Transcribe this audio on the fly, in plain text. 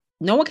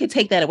No one can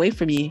take that away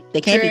from you.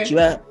 They can't True. beat you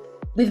up.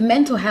 With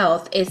mental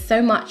health, is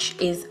so much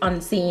is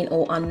unseen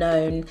or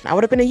unknown. I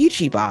would have been a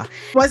YouTuber.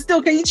 But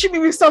still, can you treat me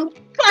with some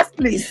class,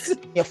 please?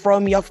 You're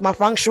throwing me off my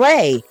feng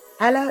shui.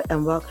 Hello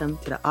and welcome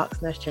to the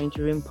Arts Nurse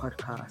Changing Room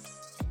podcast.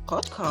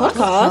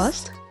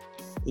 Podcast?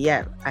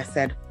 Yeah, I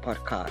said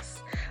podcast.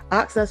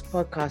 Arts Nurse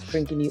podcast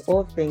bringing you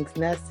all things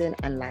nursing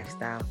and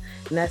lifestyle.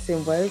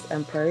 Nursing woes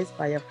and pros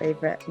by your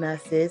favourite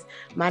nurses.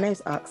 My name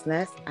is Arts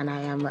Nurse and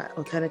I am an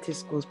alternative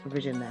schools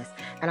provision nurse.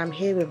 And I'm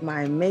here with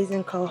my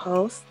amazing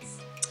co-hosts.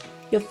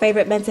 Your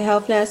favourite mental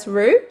health nurse,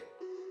 Rue.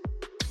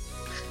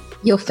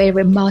 Your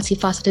favourite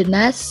multifaceted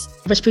nurse,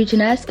 respiratory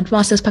nurse,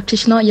 advanced nurse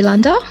practitioner,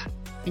 Yolanda.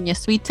 And your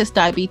sweetest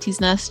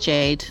diabetes nurse,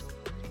 Jade.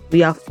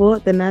 We are for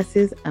the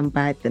nurses and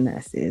by the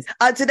nurses.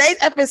 On today's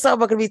episode,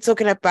 we're going to be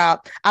talking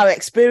about our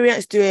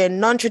experience doing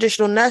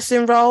non-traditional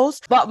nursing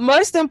roles. But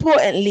most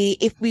importantly,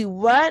 if we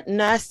weren't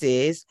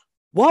nurses,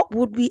 what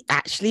would we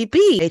actually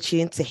be? Stay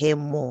tuned to hear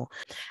more.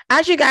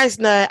 As you guys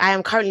know, I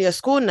am currently a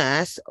school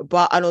nurse,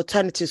 but an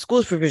alternative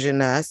schools provision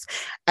nurse.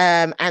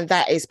 And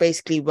that is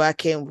basically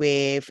working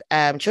with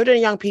children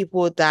and young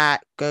people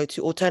that go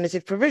to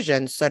alternative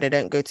provision, so they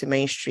don't go to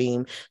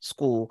mainstream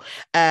school.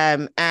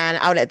 And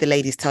I'll let the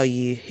ladies tell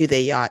you who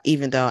they are,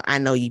 even though I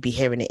know you'd be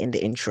hearing it in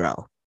the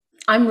intro.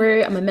 I'm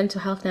Rue. I'm a mental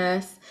health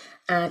nurse,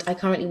 and I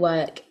currently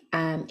work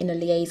in a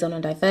liaison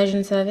and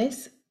diversion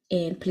service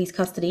in police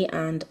custody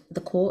and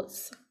the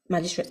courts,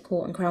 Magistrates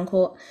Court and Crown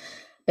Court.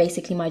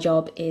 Basically, my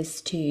job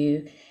is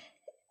to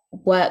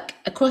work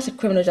across the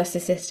criminal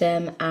justice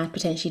system and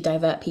potentially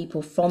divert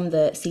people from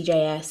the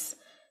CJS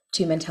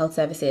to mental health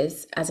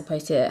services, as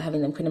opposed to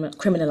having them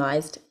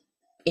criminalised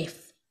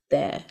if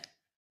their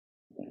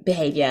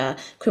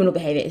criminal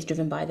behaviour is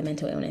driven by the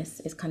mental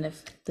illness, is kind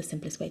of the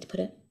simplest way to put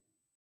it.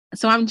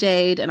 So I'm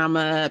Jade and I'm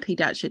a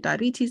pediatric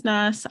diabetes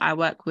nurse. I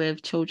work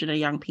with children and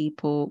young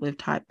people with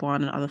type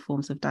 1 and other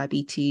forms of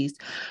diabetes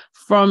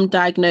from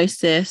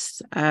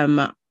diagnosis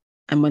and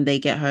when they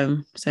get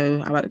home.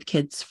 So I work with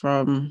kids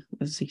from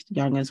as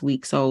young as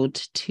weeks old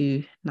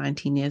to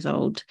 19 years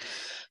old,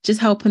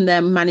 just helping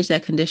them manage their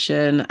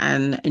condition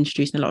and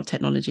introducing a lot of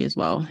technology as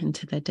well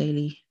into their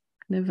daily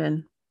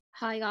living.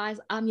 Hi guys,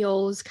 I'm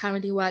yours.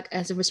 Currently work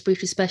as a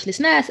respiratory specialist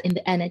nurse in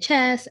the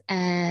NHS,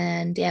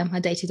 and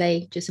my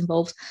day-to-day just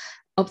involves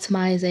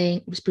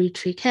optimizing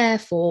respiratory care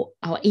for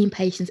our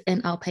inpatients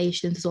and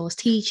outpatients, as well as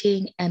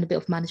teaching and a bit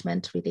of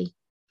management, really.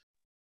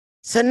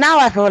 So now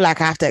I feel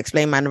like I have to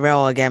explain my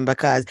role again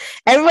because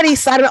everybody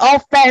sounded all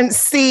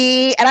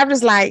fancy, and I'm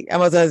just like,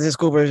 I'm a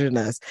school provision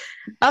nurse.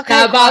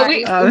 Okay, but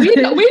we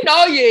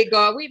know you,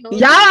 God. We know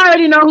y'all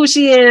already know who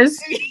she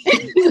is.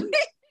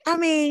 I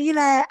mean,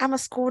 I'm a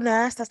school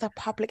nurse, that's a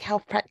public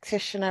health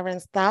practitioner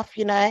and stuff,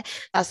 I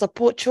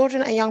support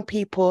children and young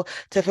people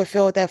to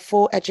fulfill their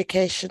full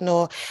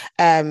educational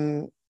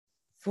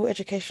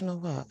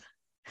what?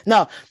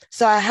 No,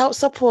 so I help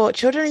support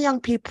children and young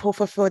people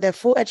fulfill their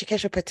full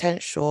educational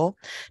potential.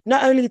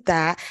 Not only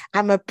that,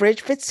 I'm a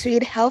bridge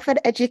between health and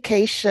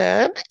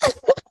education.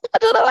 I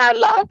don't know why I'm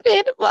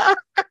laughing, but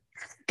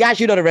guys,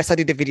 you know the rest. I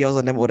do the videos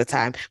on them all the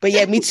time. But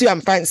yeah, me too,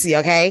 I'm fancy,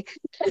 okay?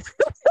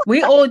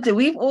 We've all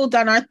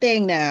done our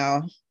thing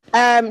now.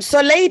 So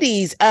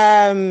ladies,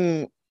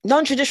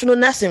 non-traditional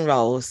nursing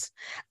roles.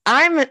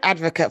 I'm an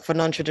advocate for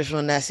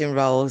non-traditional nursing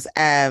roles.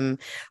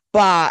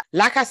 But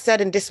like I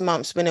said in this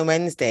month's Winning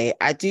Wednesday,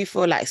 I do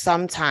feel like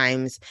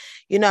sometimes,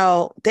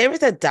 there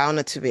is a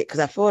downer to it because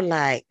I feel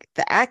like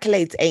the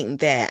accolades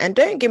ain't there. And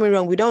don't get me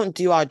wrong, we don't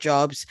do our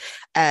jobs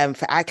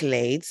for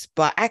accolades,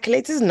 but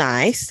accolades is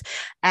nice.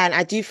 And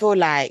I do feel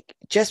like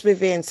just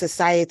within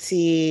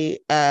society,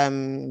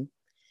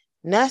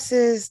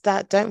 nurses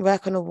that don't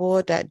work on a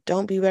ward, that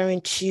don't be wearing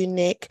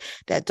tunic,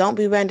 that don't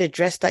be wearing the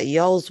dress that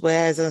Yols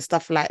wears and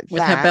stuff like that.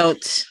 With her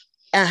belt.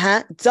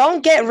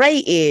 Don't get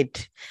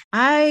rated.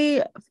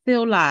 I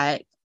feel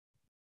like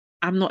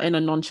I'm not in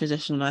a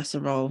non-traditional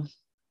nursing role.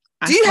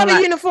 Do you have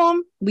a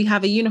uniform? We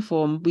have a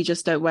uniform. We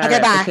just don't wear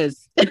it bye.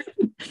 Because. But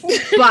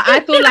I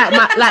feel like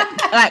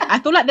I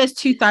feel like there's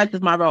two sides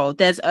of my role.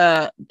 There's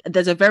a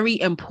very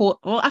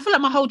important. Well, I feel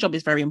like my whole job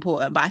is very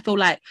important, but I feel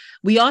like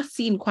we are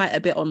seen quite a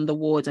bit on the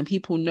wards, and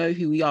people know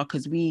who we are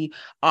because we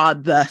are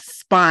the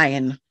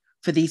spine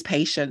for these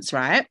patients,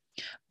 right?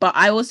 But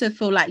I also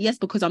feel like, yes,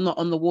 because I'm not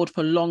on the ward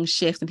for long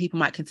shifts, and people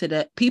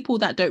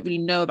that don't really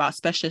know about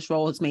specialist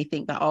roles may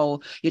think that,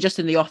 oh, you're just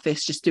in the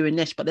office just doing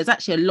this, but there's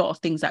actually a lot of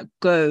things that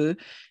go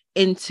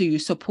into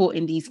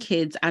supporting these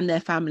kids and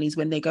their families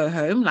when they go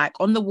home. Like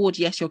on the ward,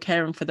 yes, you're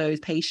caring for those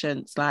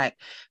patients like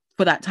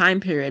for that time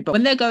period, but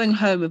when they're going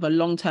home with a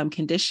long-term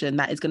condition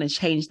that is going to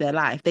change their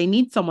life, they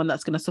need someone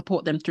that's going to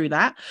support them through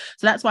that.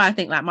 So that's why I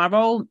think like my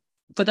role,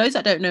 for those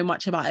that don't know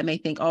much about it, may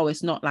think, oh,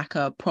 it's not like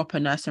a proper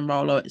nursing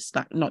role, or it's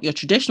like not your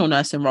traditional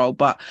nursing role.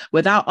 But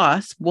without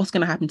us, what's going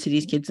to happen to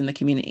these kids in the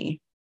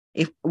community?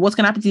 What's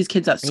going to happen to these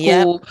kids at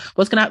school? Yep.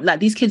 What's going to happen? Like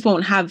these kids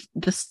won't have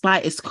the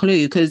slightest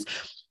clue, because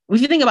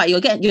if you think about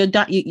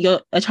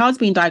it, a child's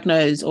being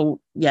diagnosed,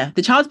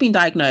 the child's being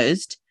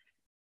diagnosed.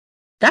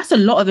 That's a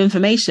lot of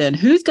information.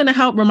 Who's going to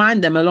help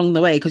remind them along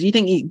the way? Because you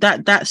think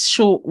that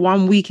short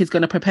 1 week is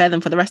going to prepare them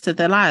for the rest of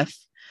their life.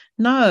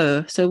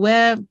 No. So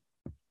where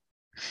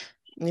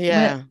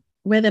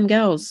them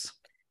girls?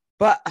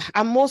 But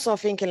I'm also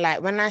thinking,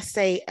 like, when I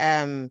say,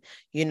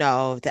 you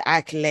know, the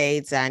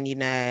accolades and, you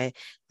know,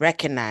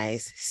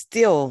 recognize,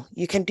 still,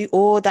 you can do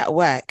all that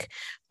work.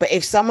 But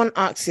if someone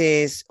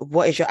asks,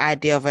 what is your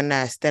idea of a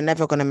nurse? They're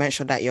never going to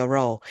mention that your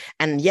role.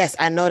 And yes,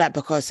 I know that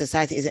because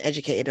society isn't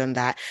educated on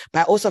that.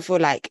 But I also feel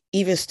like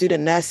even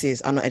student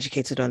nurses are not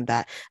educated on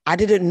that. I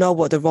didn't know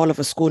what the role of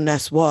a school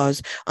nurse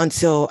was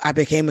until I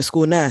became a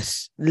school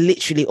nurse,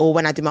 literally, or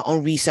when I did my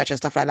own research and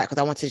stuff like that,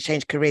 because I wanted to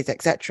change careers,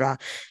 etc.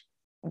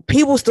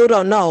 People still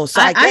don't know.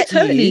 So I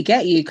totally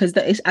get you, because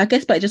I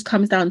guess, but it just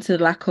comes down to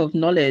the lack of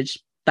knowledge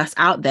that's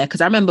out there.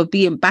 Because I remember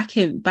being back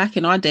in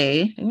our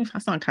day. I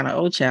sound kind of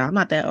old, chair. I'm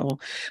not that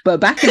old, but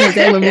back in the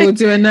day when we were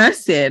doing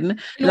nursing,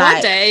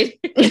 back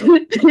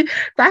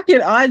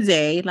in our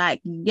day,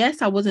 like,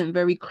 yes, I wasn't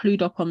very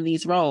clued up on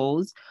these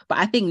roles, but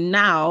I think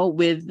now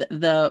with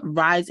the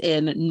rise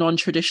in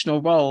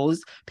non-traditional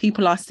roles,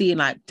 people are seeing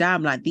like,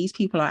 damn, like these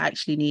people are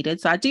actually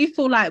needed. So I do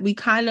feel like we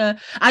kind of,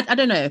 I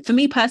don't know. For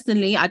me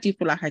personally, I do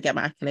feel like I get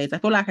my accolades. I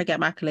feel like I get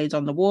my accolades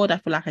on the ward. I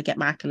feel like I get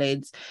my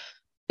accolades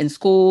in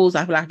schools.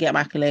 I feel like I get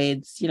my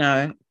accolades, you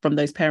know, from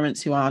those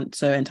parents who aren't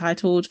so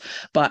entitled.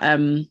 But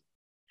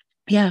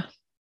yeah.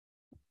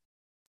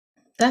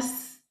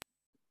 That's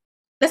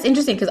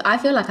interesting, because I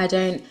feel like I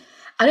don't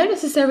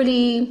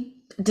necessarily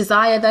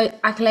desire those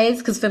accolades,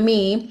 because for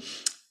me,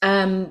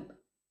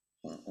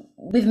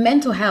 with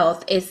mental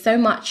health, is so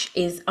much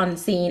is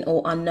unseen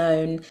or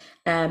unknown.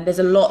 There's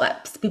a lot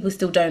that people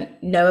still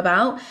don't know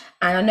about,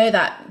 and I know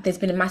that there's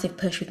been a massive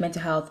push with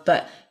mental health,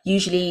 but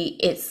usually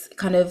it's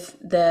kind of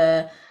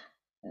the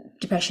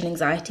depression,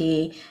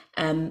 anxiety.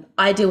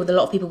 I deal with a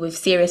lot of people with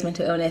serious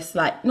mental illness,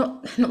 like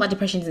not that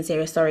depression isn't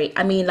serious, sorry.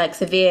 I mean like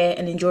severe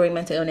and enduring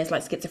mental illness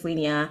like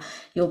schizophrenia,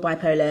 your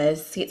bipolars,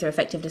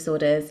 schizoaffective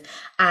disorders.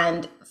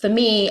 And for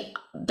me,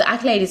 the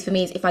accolade is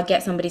if I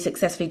get somebody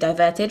successfully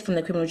diverted from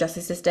the criminal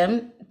justice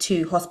system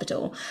to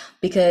hospital,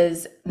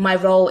 because my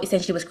role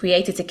essentially was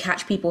created to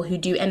catch people who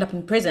do end up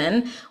in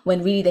prison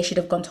when really they should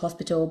have gone to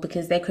hospital,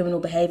 because their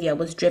criminal behavior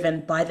was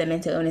driven by their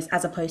mental illness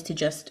as opposed to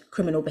just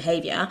criminal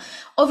behavior.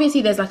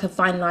 Obviously there's like a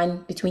fine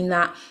line between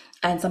that,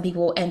 and some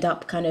people end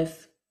up kind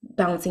of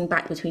bouncing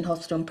back between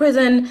hospital and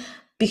prison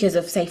because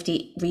of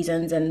safety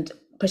reasons and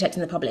protecting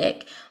the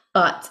public.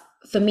 But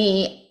for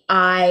me,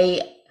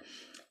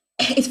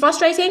 it's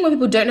frustrating when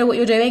people don't know what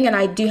you're doing, and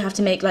I do have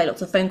to make like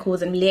lots of phone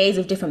calls and liaise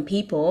with different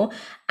people,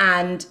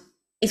 and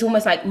it's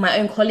almost like my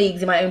own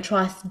colleagues in my own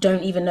trust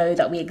don't even know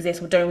that we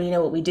exist or don't really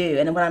know what we do.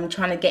 And when I'm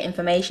trying to get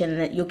information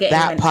and you're getting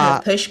kind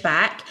of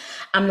pushback,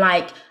 I'm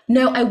like,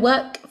 no, I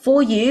work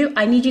for you.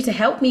 I need you to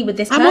help me with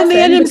this person. I'm on the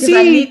NMC.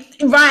 I need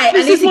to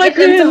get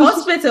them to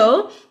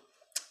hospital.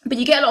 But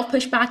you get a lot of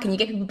pushback, and you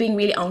get people being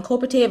really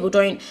uncooperative or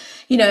don't,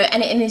 you know,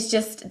 and it's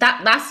just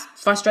that's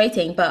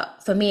frustrating.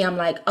 But for me, I'm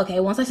like, okay,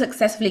 once I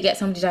successfully get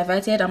somebody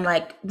diverted, I'm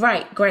like,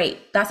 right,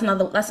 great. That's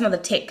another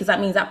tick, because that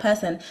means that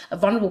person, a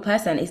vulnerable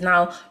person, is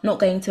now not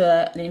going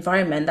to an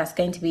environment that's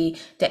going to be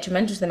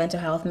detrimental to their mental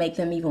health, make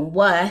them even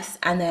worse,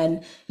 and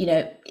then, you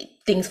know,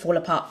 things fall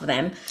apart for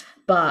them.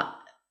 But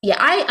yeah,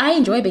 I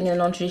enjoy being in a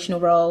non-traditional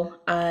role.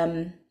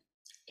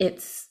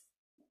 It's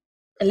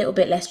a little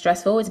bit less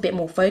stressful. It's a bit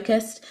more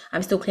focused.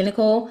 I'm still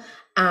clinical,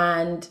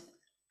 and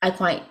I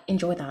quite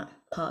enjoy that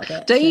part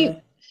of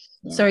it.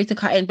 Sorry to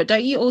cut in, but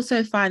don't you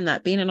also find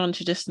that being a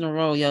non-traditional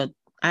role, you're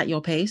at your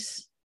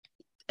pace?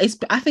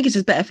 I think it's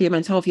just better for your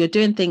mental health. You're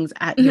doing things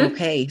at your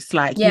pace.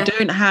 Like you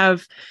don't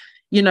have,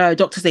 you know,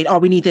 doctors saying, oh,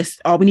 we need this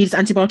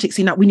antibiotic,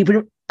 see now we need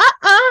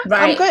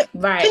right.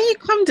 Can you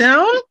come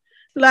down?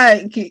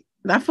 Like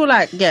I feel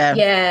like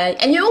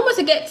and you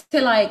almost get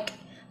to like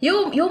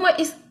you're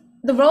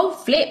the role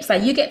flips,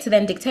 like you get to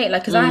then dictate,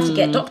 like, because I have to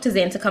get doctors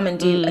in to come and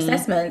do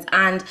assessments,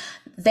 and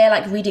they're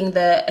like reading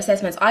the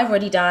assessments I've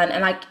already done,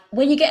 and like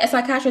when you get a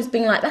psychiatrist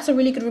being like, that's a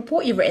really good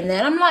report you've written there,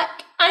 and I'm like,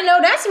 I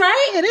know that's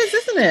right, it is,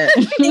 isn't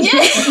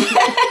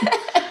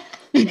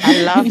it?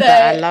 I love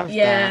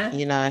that.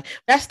 You know,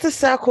 that's to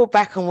circle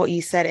back on what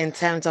you said in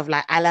terms of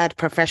like allied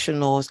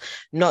professionals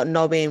not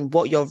knowing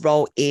what your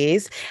role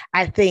is.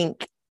 I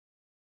think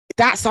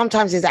that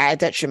sometimes is at a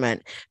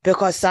detriment,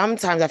 because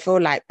sometimes I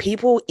feel like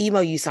people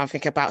email you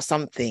something about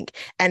something,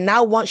 and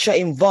now once you're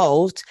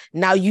involved,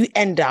 now you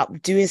end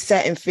up doing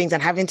certain things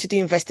and having to do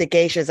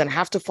investigations and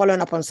have to follow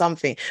up on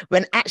something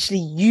when actually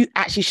you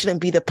actually shouldn't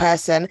be the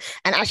person,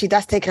 and actually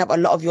that's taking up a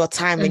lot of your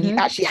time when you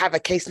actually have a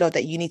caseload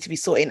that you need to be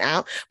sorting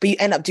out, but you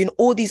end up doing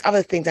all these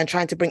other things and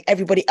trying to bring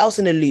everybody else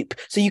in the loop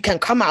so you can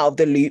come out of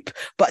the loop,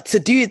 but to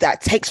do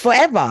that takes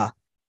forever.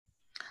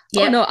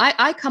 Yeah. Oh no,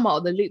 I come out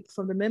of the loop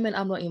from the moment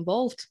I'm not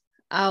involved.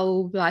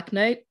 I'll be like,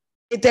 no,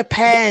 It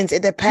depends.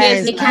 It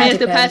depends. Here's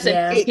the person.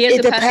 Yeah.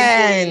 It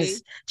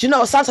depends. Do you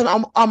know,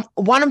 sometimes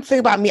one thing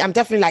about me, I'm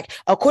definitely like,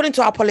 according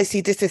to our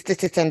policy, this,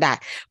 and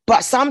that.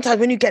 But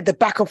sometimes when you get the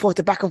back and forth,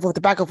 and even with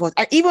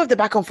the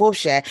back and forth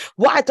share,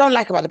 what I don't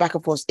like about the back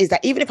and forth is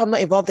that even if I'm not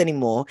involved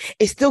anymore,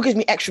 it still gives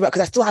me extra work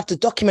because I still have to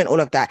document all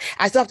of that.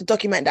 I still have to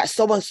document that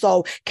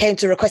so-and-so came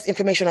to request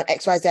information on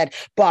XYZ,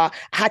 but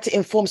I had to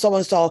inform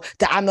so-and-so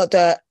that I'm not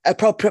the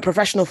appropriate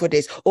professional for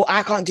this, or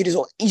I can't do this.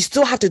 Or you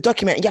still have to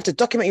document. You have to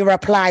document your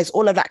replies,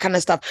 all of that kind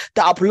of stuff,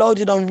 that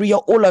uploaded on Rio,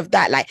 all of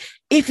that. Like,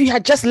 if you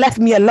had just left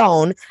me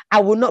alone, I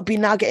would not be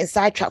now getting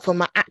sidetracked from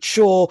my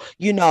actual,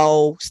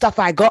 stuff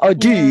I gotta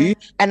do.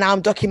 And now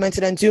I'm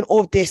documenting and doing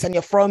all of this, and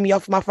you're throwing me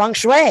off my feng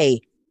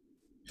shui.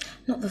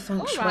 Not the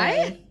feng shui.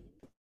 Right.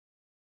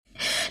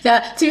 Now,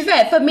 to be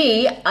fair, for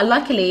me,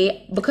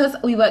 luckily, because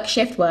we work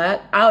shift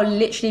work, I'll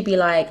literally be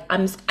like,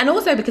 and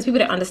also because people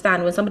don't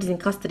understand when somebody's in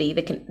custody,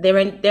 they're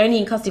only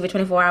in custody for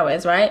 24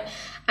 hours, right?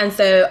 And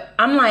so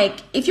I'm like,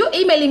 if you're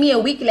emailing me a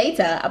week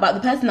later about the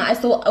person that I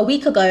saw a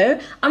week ago,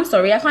 I'm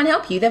sorry, I can't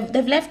help you.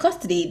 They've left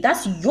custody.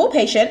 That's your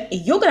patient.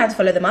 You're gonna have to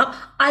follow them up.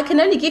 I can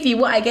only give you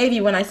what I gave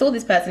you when I saw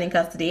this person in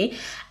custody.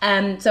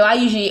 So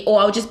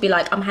I'll just be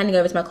like, I'm handing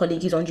over to my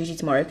colleague who's on duty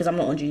tomorrow, because I'm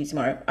not on duty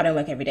tomorrow. I don't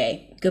work every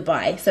day.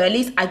 Goodbye. So at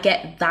least I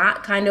get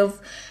that kind of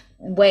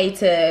way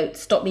to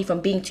stop me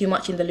from being too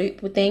much in the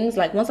loop with things.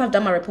 Like, once I've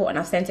done my report and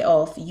I've sent it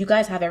off, you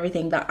guys have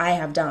everything that I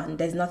have done.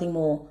 There's nothing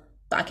more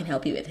that I can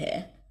help you with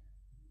here.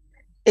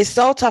 It's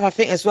so tough, I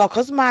think, as well,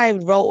 because my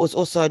role was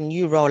also a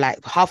new role.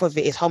 Like, half of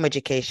it is home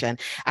education.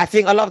 I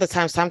think a lot of the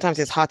time, sometimes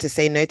it's hard to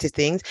say no to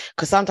things,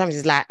 because sometimes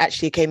it's like,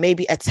 actually, okay,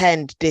 maybe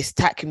attend this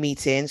TAC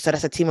meeting, so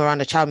that's a team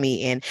around the child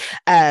meeting,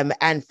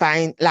 and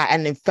find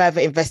and then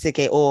further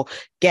investigate or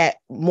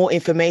get more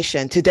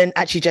information, to then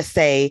actually just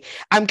say,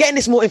 I'm getting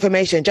this more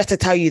information just to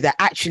tell you that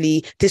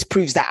actually this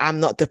proves that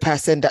I'm not the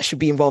person that should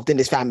be involved in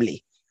this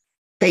family.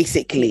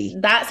 Basically,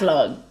 that's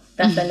long.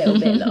 That's a little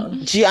bit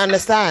long. Do you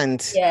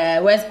understand? Yeah.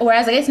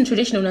 Whereas I guess in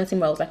traditional nursing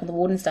roles, like on the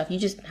ward and stuff, you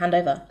just hand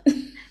over.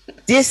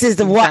 This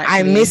is what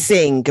I'm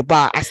missing,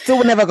 but I still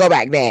will never go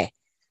back there.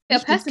 Yeah,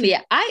 personally,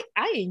 I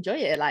enjoy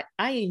it. Like,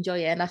 I enjoy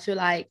it, and I feel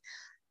like,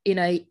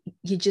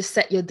 you just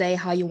set your day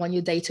how you want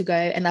your day to go.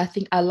 And I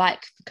think I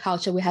like the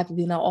culture we have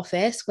within our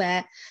office,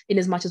 where in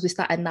as much as we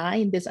start at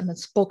 9, there's an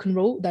unspoken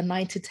rule that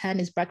 9 to 10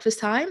 is breakfast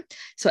time.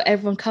 So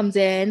everyone comes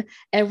in,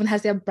 everyone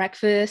has their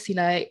breakfast,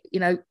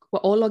 we're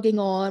all logging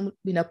on,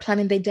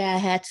 planning their day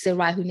ahead to say,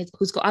 right,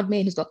 who's got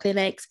admin, who's got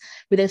clinics.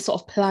 We then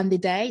sort of plan the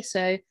day.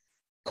 So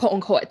quote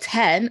unquote at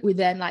 10, we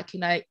then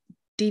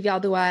divvy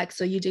out the work.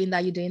 So you're doing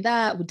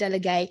that, we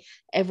delegate,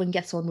 everyone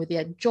gets on with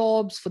their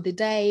jobs for the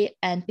day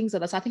and things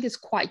like that. So I think it's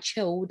quite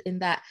chilled in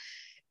that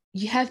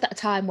you have that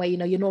time where,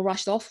 you're not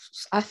rushed off.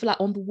 I feel like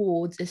on the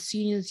wards, as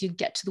soon as you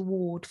get to the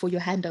ward for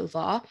your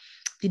handover,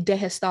 the day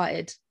has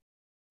started.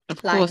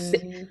 Of course.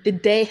 The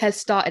day has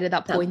started at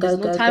that point. There's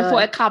no time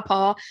for a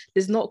cuppa,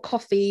 there's no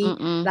coffee.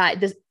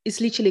 It's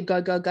literally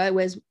go.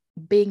 Whereas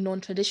being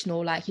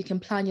non-traditional, you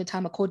can plan your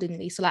time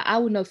accordingly. So I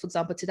would know, for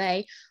example,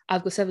 today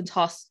I've got 7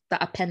 tasks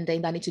that are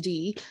pending that I need to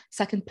do,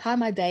 so I can plan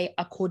my day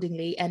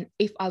accordingly. And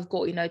if I've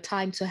got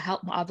time to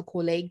help my other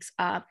colleagues,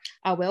 I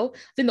will. I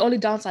think the only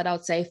downside I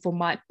would say for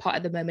my part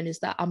at the moment is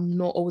that I'm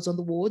not always on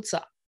the wards,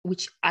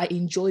 which I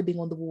enjoy being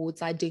on the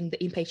wards. I doing the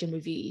inpatient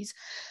reviews,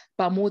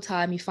 but more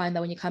time you find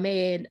that when you come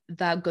in,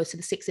 that goes to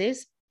the 6s,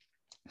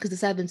 because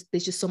the 7s,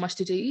 there's just so much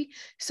to do.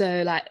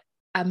 So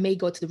I may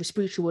go to the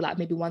respiratory ward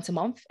maybe once a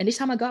month, and each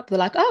time I go up, they're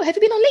like, "Oh, have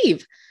you been on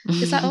leave?"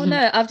 It's like, "Oh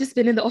no, I've just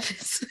been in the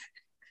office."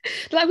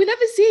 We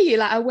never see you.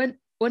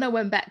 When I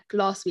went back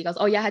last week, I was,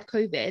 "Oh yeah, I had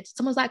COVID."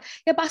 Someone's like,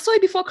 "Yeah, but I saw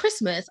you before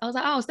Christmas." I was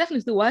like, "Oh, I was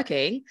definitely still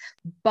working,"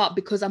 but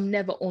because I'm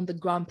never on the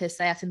ground per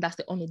se, I think that's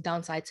the only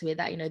downside to it.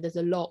 That there's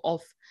a lot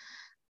of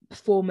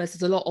performance,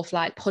 there's a lot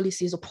of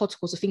policies or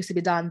protocols or things to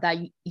be done that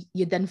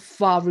you're then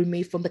far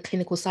removed from the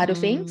clinical side of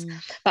things.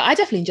 But I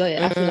definitely enjoy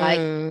it. I feel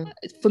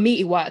like for me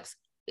it works.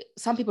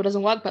 Some people it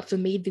doesn't work, but for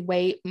me, the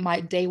way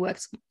my day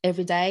works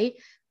every day,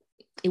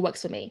 it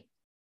works for me.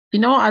 You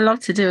know what I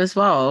love to do as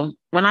well?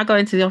 When I go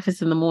into the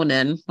office in the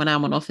morning, when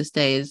I'm on office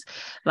days,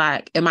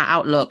 in my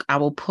Outlook, I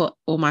will put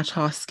all my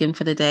tasks in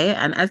for the day.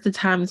 And as the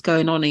time's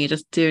going on and you're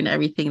just doing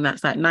everything,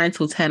 that's 9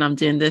 till 10, I'm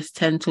doing this,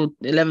 10 till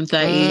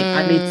 11:30,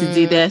 I need to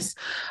do this.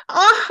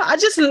 Oh, I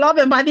just love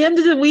it. By the end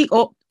of the week,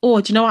 or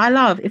do you know what I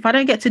love? If I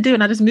don't get to do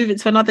it, I just move it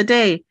to another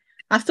day.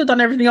 I've still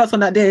done everything else on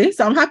that day,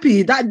 so I'm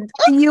happy. That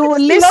you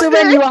listen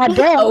when you are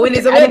there. A win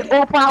is a win.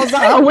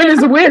 A win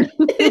is a win.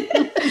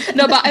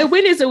 No, but a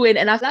win is a win.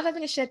 And I love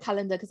having a shared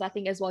calendar, because I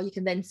think as well you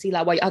can then see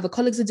what your other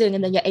colleagues are doing,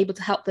 and then you're able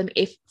to help them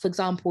if, for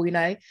example,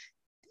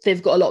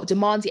 they've got a lot of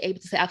demands, you're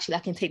able to say, actually, I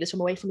can take this from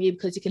away from you,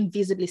 because you can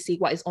visibly see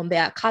what is on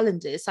their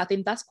calendars. So I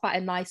think that's quite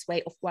a nice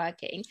way of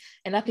working.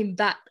 And I think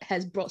that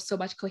has brought so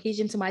much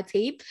cohesion to my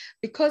team,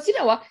 because you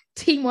know what?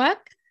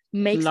 Teamwork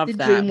makes the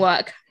dream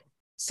work.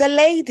 So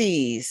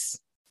ladies,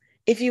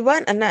 if you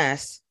weren't a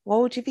nurse, what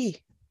would you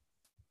be?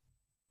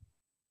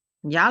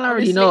 Y'all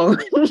already know.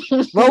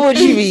 What would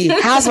you be?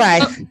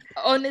 Housewife?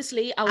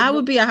 Honestly, I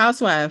would be a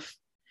housewife.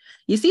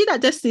 You see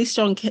that Destiny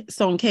song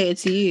catered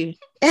to you?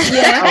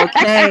 Yeah.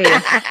 Okay.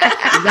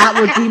 That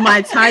would be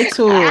my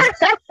title.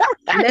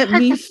 Let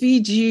me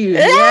feed you.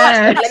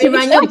 Yeah. Let me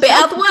run your bit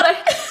out the water.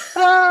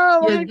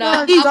 Oh my Yeah,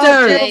 God. Please I'm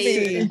don't. with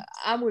Jade.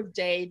 I'm with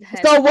Jade.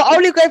 So we're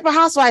only going for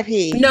housewife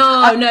here.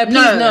 No, no, please,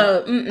 no.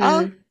 no.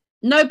 Mm-mm.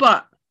 No,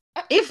 but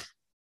if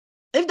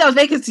there was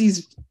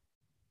vacancies,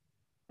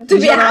 To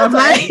be a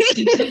housewife.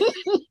 housewife.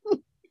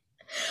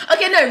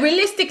 Okay, no,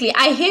 realistically,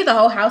 I hear the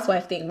whole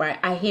housewife thing, right?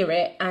 I hear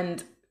it,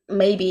 and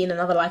maybe in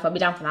another life I'll be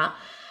down for that.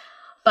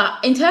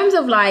 But in terms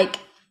of like,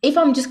 if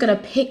I'm just gonna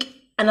pick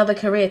another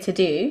career to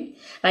do,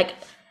 like,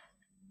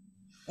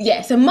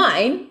 yeah, so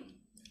mine,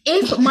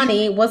 if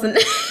money wasn't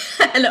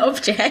an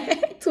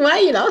object, why are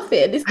you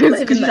laughing? This is not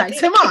even like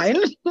to mine.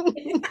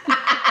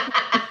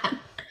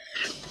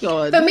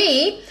 God. For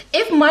me,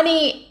 if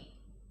money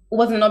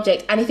wasn't an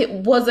object, and if it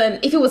was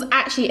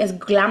actually as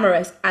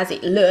glamorous as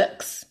it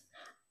looks,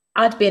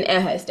 I'd be an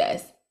air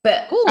hostess.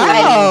 But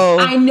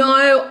I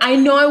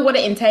know what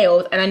it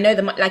entails, and I know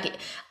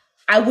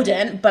I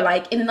wouldn't, but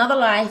like in another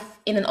life,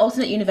 in an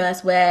alternate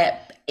universe where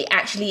it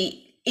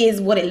actually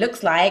is what it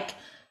looks like,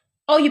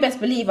 oh, you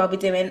best believe I'll be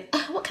doing,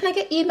 what can I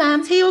get you,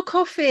 ma'am? Tea or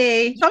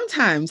coffee?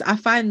 Sometimes I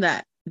find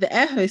that the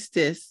air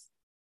hostess.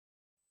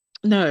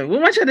 No, what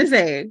am I trying to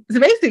say?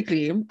 So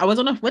basically, I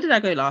was where did I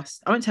go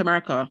last? I went to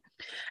America.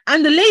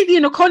 And the lady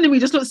in economy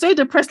just looked so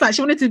depressed, like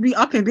she wanted to be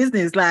up in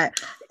business. Like,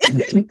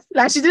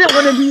 like she didn't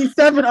want to be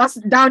serving us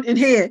down in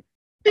here.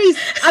 Please,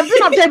 I've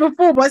been up there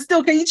before, but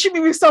still, can you treat me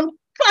with some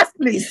class,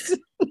 please?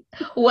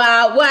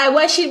 Wow, why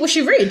was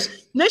she rude?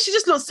 No, she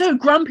just looked so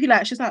grumpy,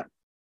 like she's like,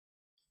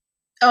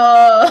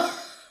 oh.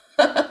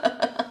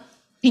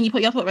 Can you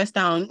put your footrest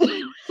down?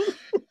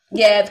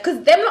 Yeah,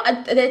 because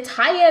they're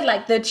tired.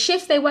 Like the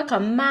shifts they work are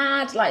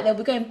mad. Like they'll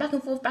be going back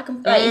and forth. Like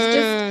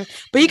it's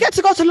just. But you get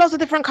to go to lots of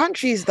different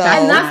countries, though,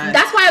 and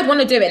that's why I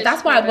want to do it.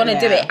 That's why I want to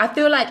do it. I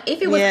feel like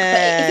if it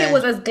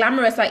was as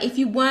glamorous, like if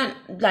you weren't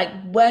like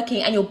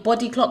working and your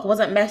body clock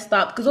wasn't messed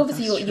up, because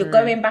obviously you're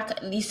going back.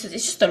 At least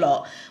it's just a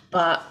lot.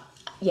 But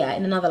yeah,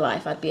 in another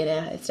life, I'd be an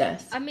air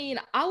hostess. I mean,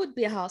 I would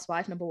be a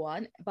housewife, number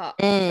one, but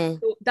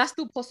that's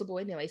still possible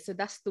anyway. So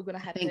that's still gonna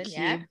happen. Thank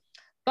yeah. you.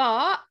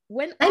 But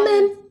when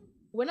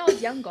I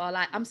was younger,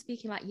 like I'm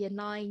speaking like year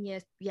 9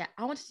 years,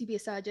 I wanted to be a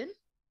surgeon.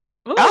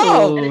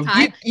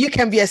 You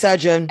can be a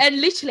surgeon. And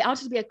literally, I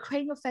wanted to be a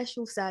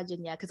craniofacial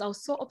surgeon, because I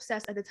was so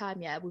obsessed at the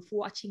time, with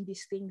watching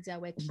these things,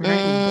 where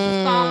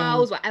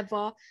files,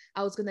 whatever.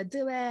 I was gonna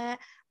do it,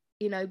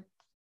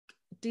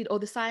 did all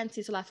the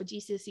sciences, like for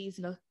GCSEs,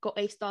 got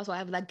A stars,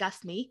 whatever. That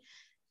gassed me.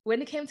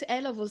 When it came to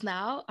A levels,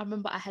 now I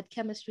remember I had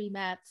chemistry,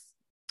 maths,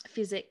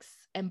 physics,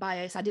 and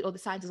bio. So I did all the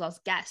sciences. I was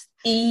gassed.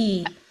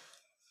 Chemistry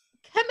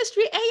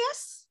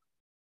AS?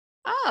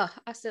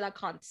 I said I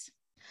can't.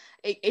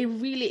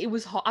 It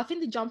was hot. I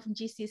think the jump from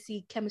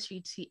GCSE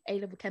chemistry to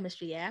A-level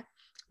chemistry,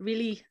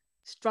 really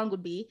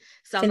struggled me.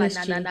 So I was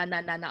like,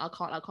 nah, I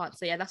can't.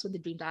 So that's when the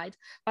dream died.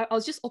 I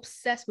was just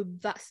obsessed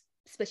with that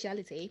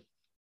speciality.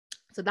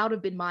 So that would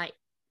have been my...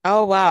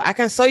 Oh, wow. I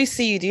can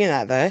see you doing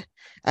that, though.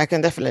 I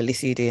can definitely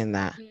see you doing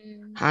that.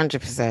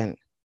 100%,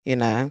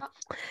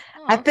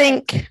 I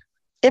think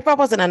if I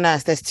wasn't a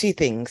nurse, there's two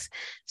things.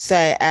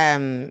 So,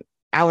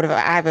 I would have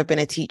either been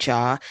a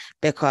teacher,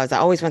 because I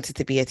always wanted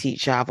to be a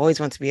teacher. I've always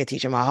wanted to be a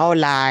teacher my whole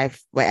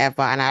life,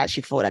 whatever. And I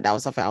actually thought that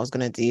was something I was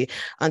going to do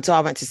until I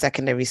went to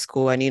secondary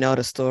school. And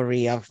the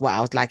story of what I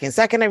was like in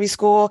secondary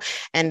school.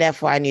 And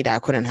therefore, I knew that I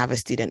couldn't have a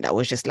student that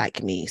was just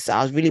like me. So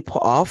I was really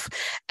put off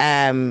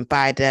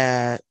by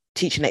the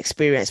teaching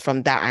experience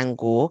from that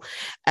angle.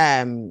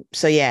 And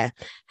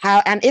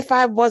if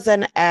I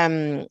wasn't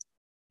a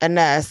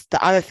nurse,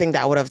 the other thing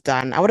that I would have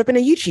done, I would have been a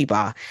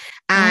YouTuber.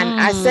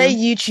 And I say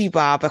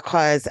YouTuber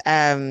because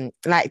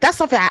that's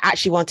something I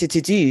actually wanted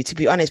to do, to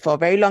be honest, for a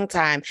very long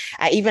time.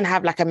 I even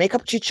have like a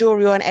makeup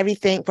tutorial and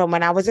everything from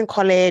when I was in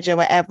college or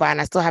whatever,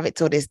 and I still have it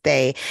till this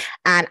day.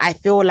 And I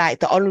feel like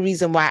the only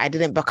reason why I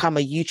didn't become a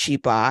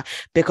YouTuber,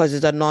 because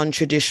it's a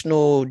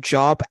non-traditional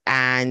job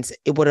and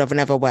it would have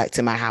never worked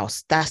in my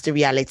house. That's the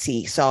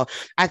reality. So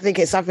I think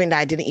it's something that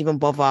I didn't even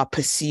bother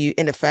pursue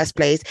in the first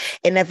place.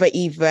 It never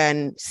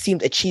even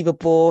seemed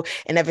achievable.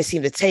 It never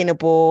seemed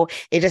attainable.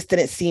 It just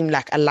didn't seem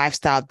like a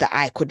lifestyle that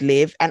I could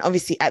live. And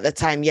obviously at the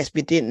time, yes,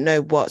 we didn't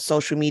know what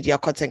social media,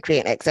 content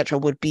creating, etc.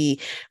 would be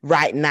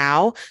right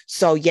now.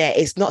 So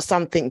it's not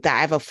something that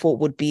I ever thought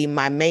would be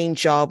my main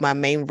job, my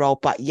main role.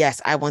 But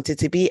yes, I wanted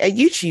to be a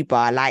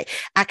YouTuber. Like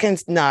I can't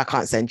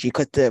send you,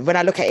 because when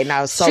I look at it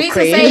now, it's so Streets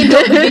crazy. are saying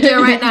drop the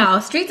video right now.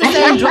 Streets are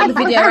saying drop the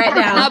video right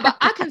now. No, but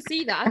I can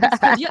see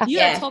that.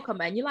 You're a talker,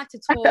 man. You like to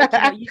talk.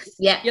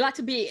 You like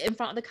to be in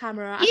front of the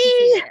camera. I can see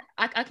it.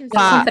 I can see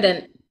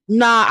confident.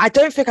 Nah, I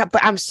don't think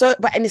but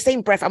in the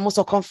same breath, I'm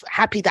also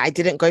happy that I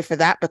didn't go for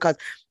that, because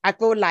I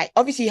feel like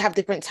obviously you have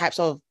different types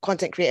of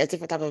content creators,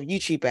 different types of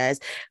YouTubers,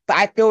 but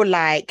I feel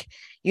like,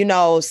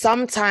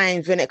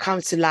 sometimes when it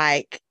comes to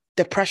like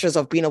the pressures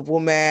of being a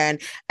woman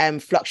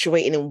and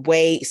fluctuating in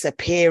weights,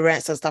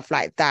 appearance and stuff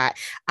like that.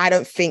 I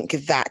don't think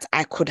that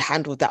I could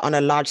handle that on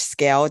a large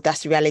scale.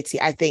 That's the reality.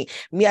 I think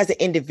me as an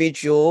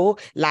individual,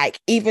 like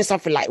even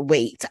something like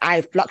weight,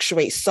 I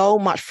fluctuate so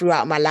much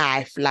throughout my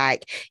life.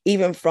 Like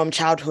even from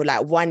childhood,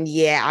 like 1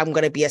 year, I'm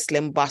going to be a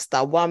slim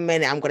buster. 1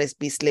 minute, I'm going to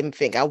be slim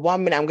thick. And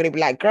 1 minute, I'm going to be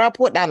like, girl,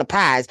 put down the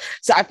pads.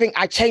 So I think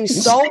I changed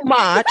so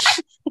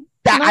much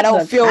that I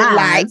don't feel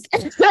like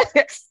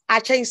I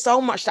changed so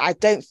much that I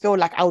don't feel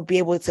like I would be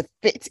able to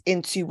fit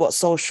into what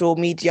social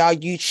media,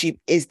 YouTube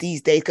is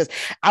these days, because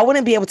I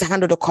wouldn't be able to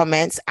handle the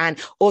comments.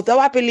 And although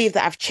I believe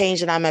that I've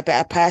changed and I'm a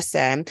better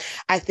person,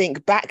 I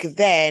think back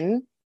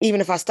then,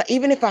 even if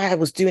I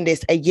was doing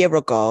this a year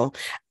ago,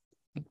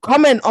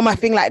 comment on my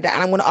thing like that,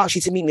 and I'm going to ask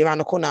you to meet me around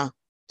the corner.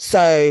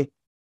 So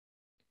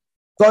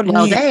God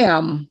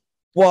knew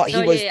what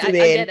he was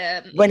doing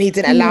when he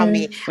didn't allow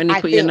me. When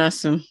he put your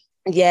nursing.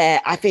 Yeah,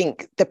 I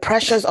think the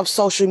pressures of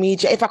social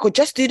media, if I could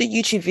just do the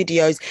YouTube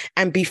videos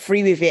and be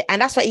free with it.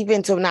 And that's why even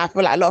until now, I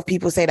feel like a lot of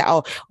people say that,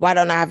 oh, why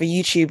don't I have a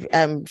YouTube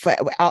for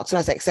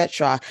outsource,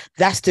 etc.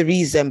 That's the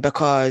reason,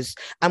 because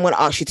I'm going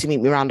to ask you to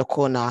meet me around the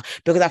corner,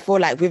 because I feel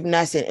like with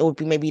nursing, it would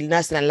be maybe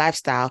nursing and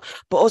lifestyle.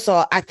 But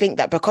also I think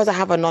that because I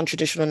have a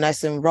non-traditional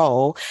nursing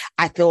role,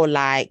 I feel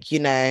like, you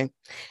know,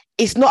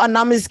 it's not a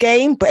numbers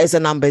game, but it's a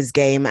numbers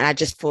game. And I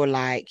just feel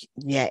like,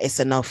 yeah, it's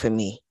a no for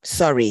me.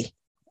 Sorry.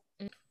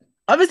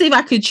 Obviously, if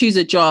I could choose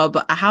a job,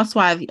 a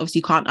housewife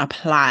obviously can't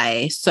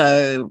apply.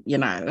 So, you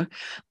know,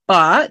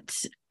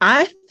 but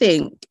I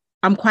think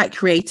I'm quite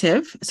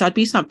creative. So I'd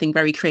be something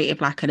very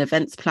creative, like an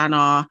events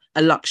planner,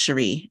 a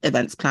luxury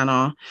events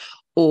planner,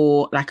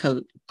 or like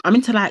I'm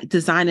into like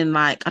designing,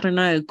 like, I don't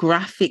know,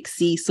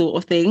 graphicsy sort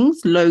of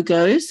things,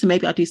 logos. So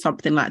maybe I'll do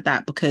something like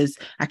that because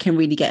I can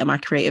really get in my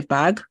creative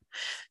bag.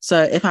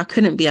 So if I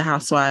couldn't be a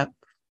housewife,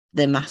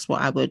 then that's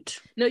what I would.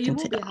 No, you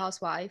will be a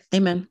housewife.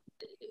 Amen.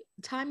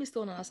 Time is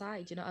still on our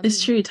side, you know what I mean?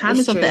 It's true. Time it's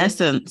is true. Of the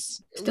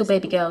essence. Still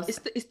baby girls.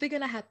 It's still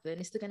gonna happen.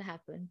 It's still gonna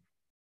happen.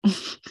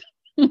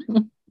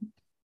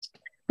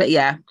 But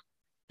yeah,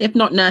 if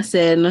not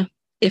nursing,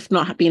 if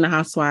not being a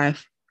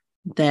housewife,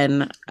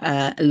 then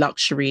a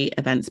luxury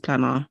events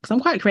planner. Because I'm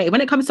quite creative. When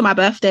it comes to my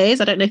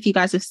birthdays, I don't know if you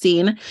guys have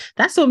seen,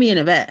 that's all me and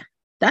Yvette.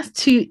 That's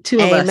two of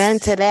us. Amen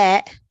to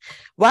that.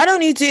 Why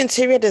don't you do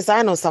interior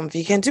design or something?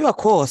 You can do a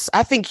course.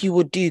 I think you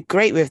would do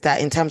great with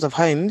that in terms of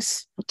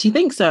homes. Do you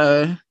think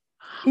so?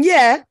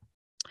 Yeah.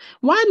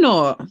 Why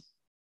not?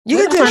 You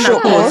can do a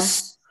short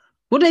course.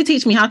 Would they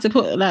teach me how to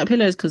put like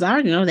pillows? Because I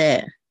already know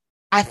that.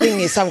 I think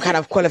it's some kind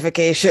of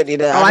qualification, you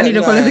know. Oh, I need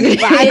a qualification.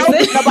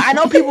 But I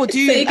know people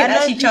do. So you can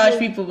actually charge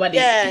people money.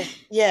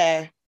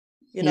 Yeah.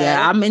 You know?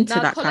 Yeah, I'm into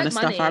that kind of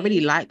stuff. I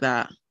really like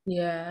that.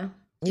 Yeah.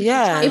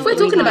 If we're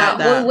talking about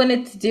what we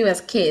wanted to do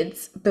as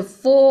kids,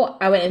 before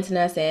I went into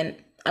nursing,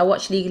 I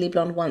watched Legally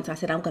Blonde once. I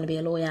said, I'm going to be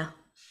a lawyer.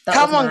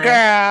 Come on,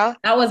 girl.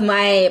 That was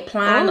my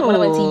plan. When I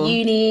went to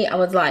uni, I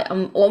was like, I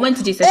went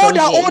to do sociology.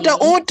 Order.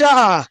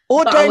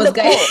 I was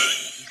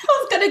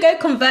going to go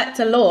convert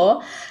to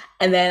law.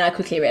 And then I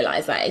quickly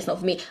realised that it's not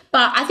for me.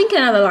 But I think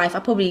in another life, I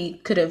probably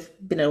could have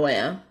been a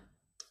lawyer.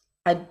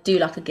 I do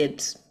like a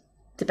good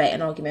debate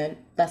and argument.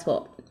 That's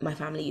what my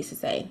family used to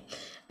say.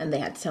 And they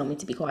had to tell me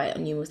to be quiet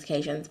on numerous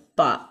occasions.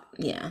 But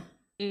yeah,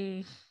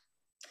 we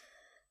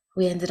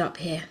ended up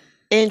here.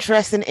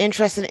 Interesting.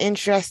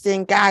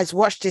 Guys,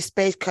 watch this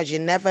space because you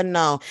never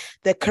know.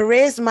 The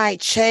careers might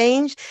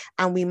change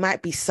and we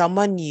might be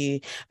someone new.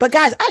 But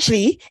guys,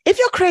 actually, if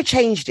your career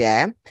changed,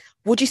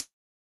 would you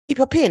keep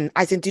a pin,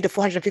 as in do the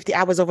 450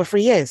 hours over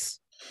 3 years?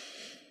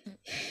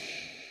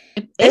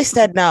 They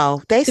said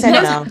no. Depends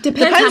how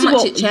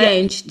much it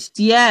changed.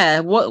 Yeah.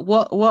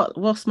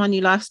 What's my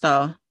new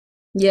lifestyle?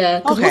 Yeah,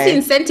 because what's the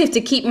incentive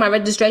to keep my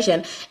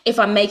registration if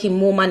I'm making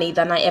more money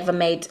than I ever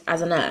made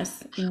as a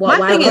nurse?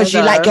 Because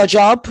you like your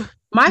job?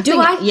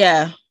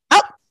 Yeah.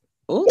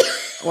 Oh,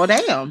 well,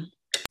 damn.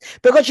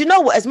 Because you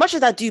know what, as much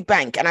as I do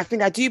bank, and I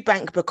think I do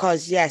bank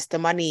because, yes, the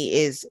money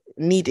is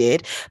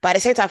needed, but at the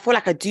same time, I feel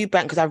like I do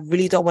bank because I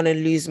really don't want to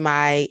lose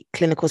my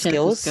clinical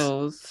skills.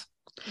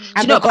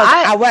 And because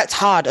I worked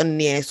hard on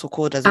the neonatal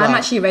cord as well. I'm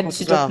actually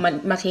registered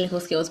with my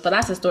clinical skills, but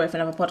that's a story for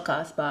another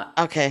podcast. But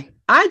okay.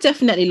 I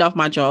definitely love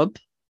my job.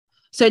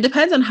 So it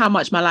depends on how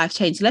much my life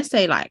changed. Let's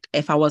say like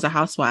if I was a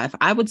housewife,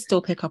 I would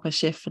still pick up a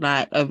shift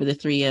like over the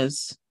 3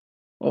 years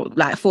or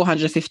like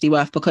 450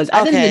 worth, because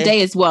at the end of the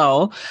day as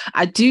well,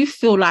 I do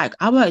feel like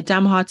I worked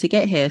damn hard to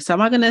get here. So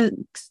am I going to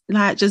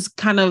like just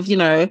kind of, you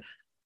know,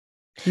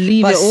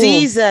 leave it all?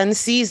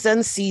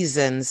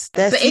 Seasons.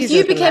 But if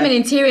you became an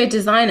interior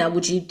designer,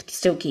 would you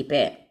still keep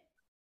it?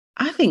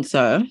 I think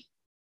so.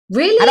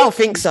 Really? I don't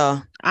think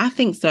so. I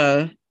think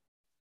so.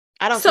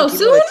 I don't so think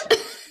soon.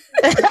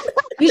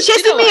 You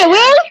shitting me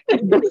away?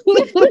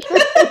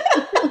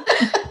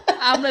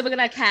 I'm never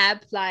gonna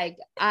cap. Like,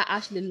 I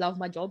actually love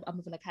my job. I'm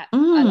not gonna cap.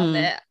 I love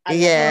it.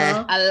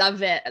 I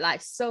love it.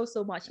 Like so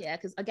much. Yeah.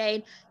 Because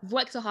again, I've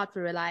worked so hard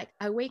for it. Like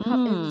I wake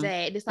up every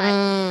day and it's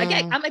like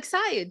again, I'm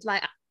excited.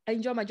 Like I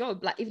enjoy my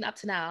job, like even up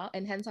to now,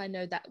 and hence I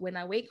know that when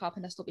I wake up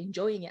and I stop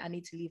enjoying it, I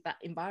need to leave that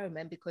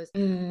environment because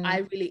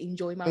I really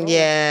enjoy my role.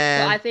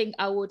 Yeah. So I think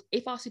I would,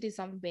 if I was to do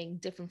something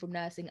different from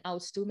nursing, I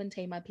would still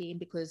maintain my PN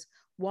because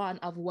one,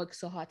 I've worked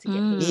so hard to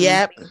get here.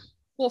 Yep.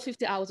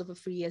 450 hours over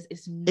 3 years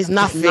is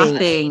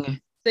nothing.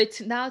 So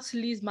to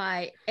lose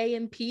my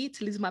AMP,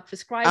 to lose my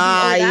prescribing,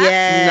 all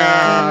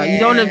that. No, you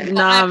don't want to.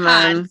 Nah,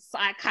 man.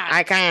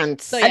 I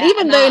can't. So, and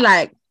even though,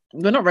 like,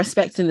 we're not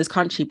respecting this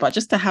country, but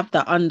just to have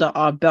that under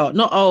our belt,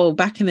 not, oh,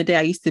 back in the day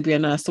I used to be a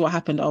nurse, so what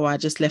happened? Oh, I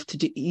just left to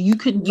do. You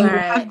will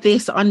have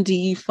this under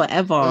you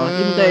forever,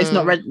 even though it's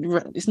not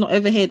it's not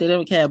over here. They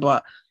don't care,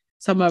 but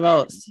somewhere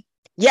else.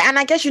 Yeah, and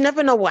I guess you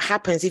never know what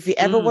happens if you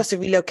ever was to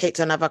relocate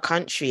to another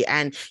country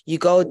and you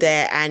go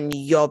there and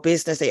your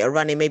business that you're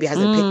running maybe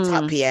hasn't picked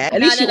up yet.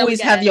 At least you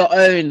always have your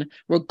own,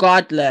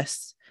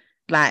 regardless.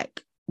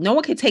 Like, no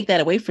one can take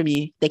that away from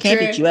you. They can't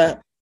pick you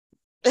up.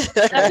 I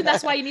think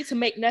that's why you need to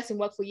make nursing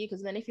work for you,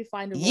 because then if you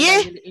find a role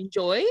that you really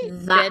enjoy,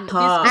 then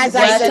part. As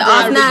I said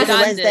on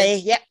Wednesday,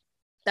 yep.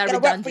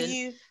 That work for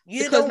you.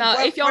 Because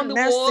now if you're on the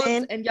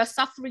wards and you're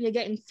suffering, you're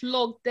getting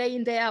flogged day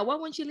in, day out, why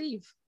won't you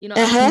leave? You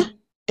know,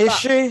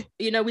 it's true.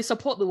 You know, we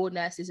support the ward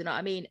nurses, you know what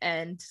I mean?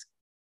 And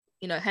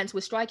you know, hence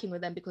we're striking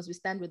with them because we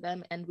stand with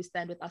them and we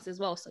stand with us as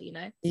well. So, you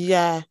know.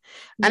 Yeah.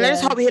 And I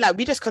just hope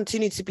we just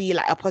continue to be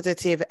like a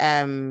positive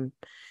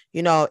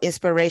you know,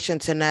 inspiration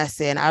to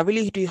nursing. I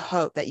really do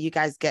hope that you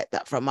guys get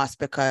that from us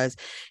because,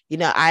 you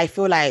know, I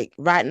feel like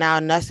right now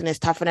nursing is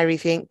tough and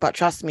everything, but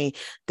trust me,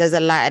 there's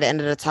a light at the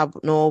end of the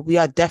tunnel. We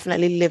are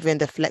definitely living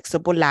the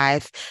flexible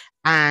life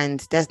and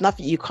there's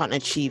nothing you can't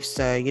achieve.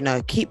 So, you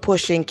know, keep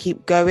pushing,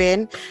 keep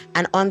going.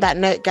 And on that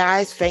note,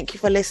 guys, thank you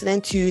for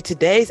listening to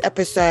today's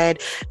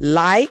episode.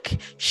 Like,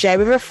 share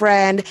with a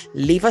friend,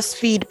 leave us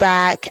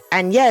feedback.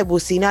 And yeah, we'll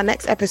see you in our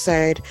next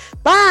episode.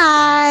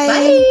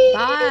 Bye.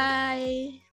 Bye.